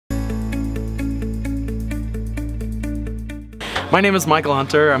My name is Michael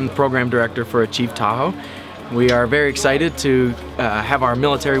Hunter. I'm the program director for Achieve Tahoe. We are very excited to have our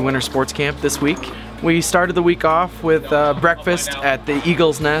military winter sports camp this week. We started the week off with breakfast at the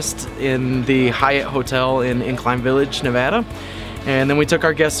Eagle's Nest in the Hyatt Hotel in Incline Village, Nevada. And then we took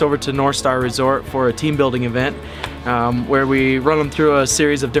our guests over to North Star Resort for a team building event where we run them through a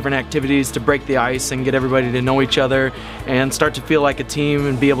series of different activities to break the ice and get everybody to know each other and start to feel like a team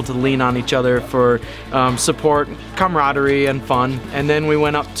and be able to lean on each other for support, camaraderie, and fun. And then we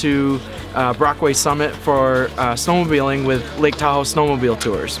went up to Brockway Summit for snowmobiling with Lake Tahoe Snowmobile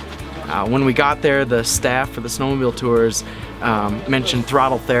Tours. When we got there, the staff for the snowmobile tours mentioned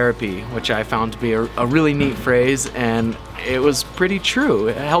throttle therapy, which I found to be a really neat phrase, and it was pretty true.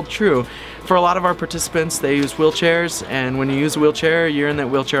 It held true. For a lot of our participants, they use wheelchairs, and when you use a wheelchair, you're in that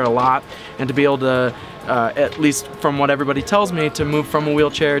wheelchair a lot, and to be able to, at least from what everybody tells me, to move from a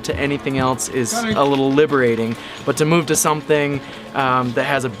wheelchair to anything else is a little liberating, but to move to something that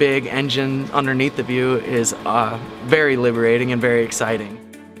has a big engine underneath of you is very liberating and very exciting.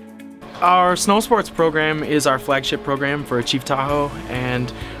 Our snow sports program is our flagship program for Achieve Tahoe,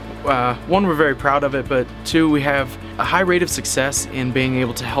 and one, we're very proud of it, but two, we have a high rate of success in being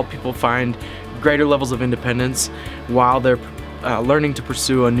able to help people find greater levels of independence while they're learning to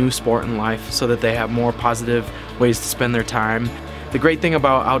pursue a new sport in life so that they have more positive ways to spend their time. The great thing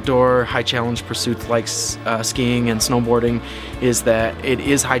about outdoor high challenge pursuits like skiing and snowboarding is that it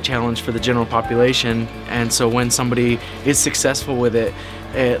is high challenge for the general population, and so when somebody is successful with it,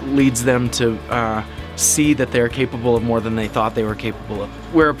 it leads them to see that they're capable of more than they thought they were capable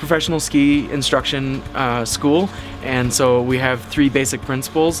of. We're a professional ski instruction school, and so we have 3 basic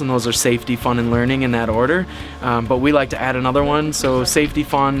principles, and those are safety, fun, and learning in that order. But we like to add another one, so safety,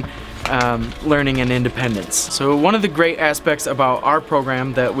 fun, learning, and independence. So one of the great aspects about our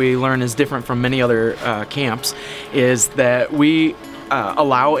program that we learn is different from many other camps is that we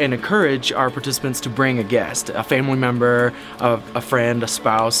allow and encourage our participants to bring a guest, a family member, a friend, a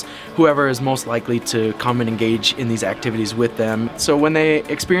spouse, whoever is most likely to come and engage in these activities with them. So when they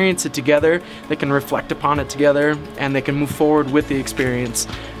experience it together, they can reflect upon it together, and they can move forward with the experience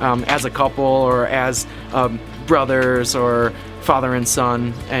as a couple or as brothers or father and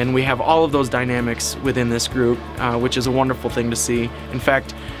son, and we have all of those dynamics within this group, which is a wonderful thing to see. In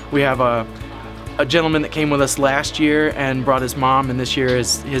fact, we have a gentleman that came with us last year and brought his mom, and this year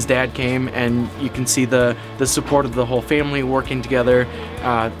his dad came, and you can see the support of the whole family working together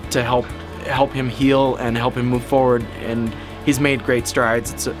to help him heal and help him move forward, and he's made great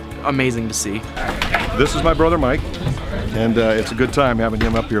strides. It's amazing to see. This is my brother Mike, and it's a good time having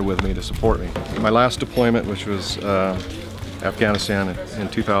him up here with me to support me. My last deployment, which was Afghanistan in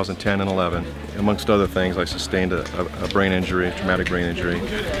 2010 and 11. Amongst other things, I sustained a brain injury, a traumatic brain injury.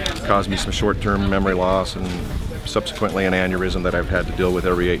 It caused me some short-term memory loss and subsequently an aneurysm that I've had to deal with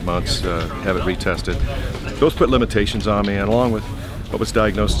every 8 months, have it retested. Those put limitations on me, and along with what was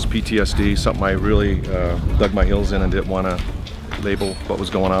diagnosed as PTSD, something I really dug my heels in and didn't want to label what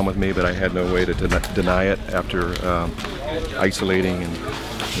was going on with me, but I had no way to deny it after isolating and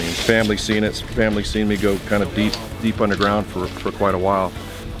family seen me go kind of deep underground for quite a while.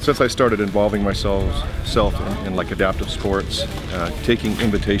 Since I started involving myself in like adaptive sports, taking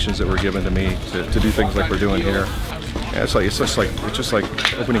invitations that were given to me to do things like we're doing here, it's just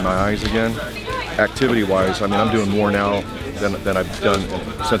like opening my eyes again. Activity-wise, I mean, I'm doing more now than I've done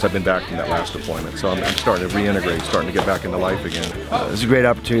since I've been back from that last deployment. So I'm starting to reintegrate, starting to get back into life again. It's a great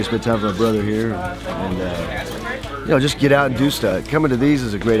opportunity to spend time with my brother here, and you know, just get out and do stuff. Coming to these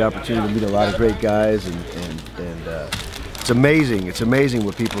is a great opportunity to meet a lot of great guys, and it's amazing. It's amazing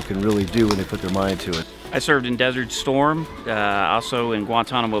what people can really do when they put their mind to it. I served in Desert Storm, also in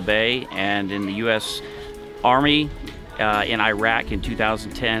Guantanamo Bay, and in the U.S. Army in Iraq in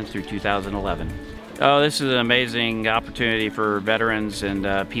 2010 through 2011. Oh, this is an amazing opportunity for veterans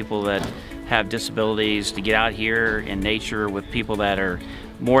and people that have disabilities to get out here in nature with people that are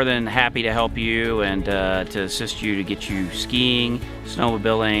more than happy to help you and to assist you to get you skiing,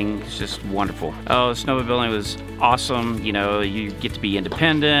 snowmobiling. It's just wonderful. Oh, snowmobiling was awesome. You know, you get to be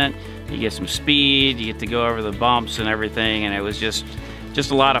independent, you get some speed, you get to go over the bumps and everything, and it was just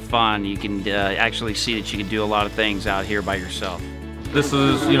a lot of fun. You can actually see that you can do a lot of things out here by yourself. This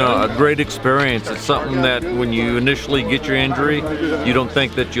is, you know, a great experience. It's something that when you initially get your injury, you don't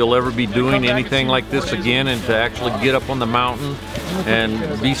think that you'll ever be doing anything like this again, and to actually get up on the mountain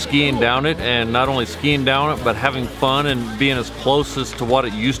and be skiing down it, and not only skiing down it, but having fun and being as close as to what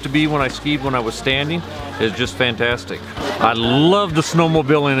it used to be when I skied when I was standing is just fantastic. I love the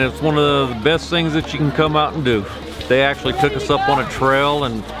snowmobiling. It's one of the best things that you can come out and do. They actually took us up on a trail,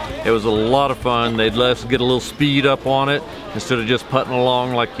 and It was a lot of fun. They'd let us get a little speed up on it instead of just putting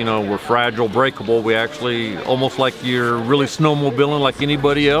along like, you know, we're fragile, breakable. We actually, almost like you're really snowmobiling like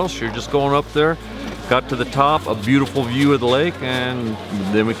anybody else. You're just going up there, got to the top, a beautiful view of the lake, and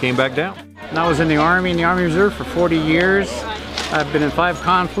then we came back down. And I was in the Army Reserve for 40 years. I've been in 5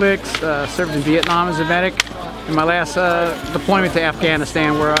 conflicts, served in Vietnam as a medic. In my last deployment to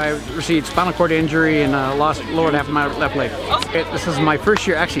Afghanistan, where I received spinal cord injury and lost lower half of my left leg. This is my first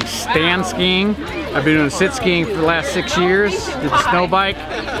year actually stand skiing. I've been doing sit skiing for the last 6 years, did the snow bike,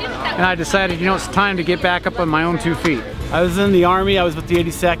 and I decided, you know, it's time to get back up on my own 2 feet. I was in the Army. I was with the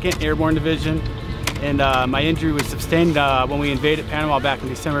 82nd Airborne Division, and my injury was sustained when we invaded Panama back in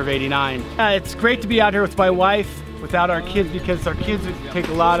December of '89. It's great to be out here with my wife, without our kids, because our kids would take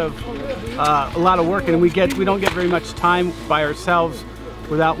a lot of work, and we don't get very much time by ourselves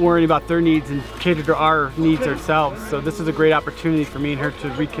without worrying about their needs and cater to our needs ourselves. So this is a great opportunity for me and her to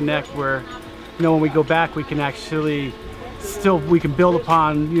reconnect, where, you know, when we go back, we can actually we can build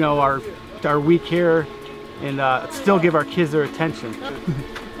upon, you know, our week here, and still give our kids their attention.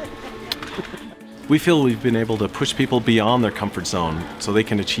 We feel we've been able to push people beyond their comfort zone so they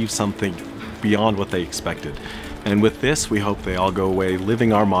can achieve something beyond what they expected. And with this, we hope they all go away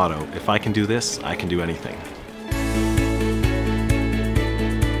living our motto: if I can do this, I can do anything.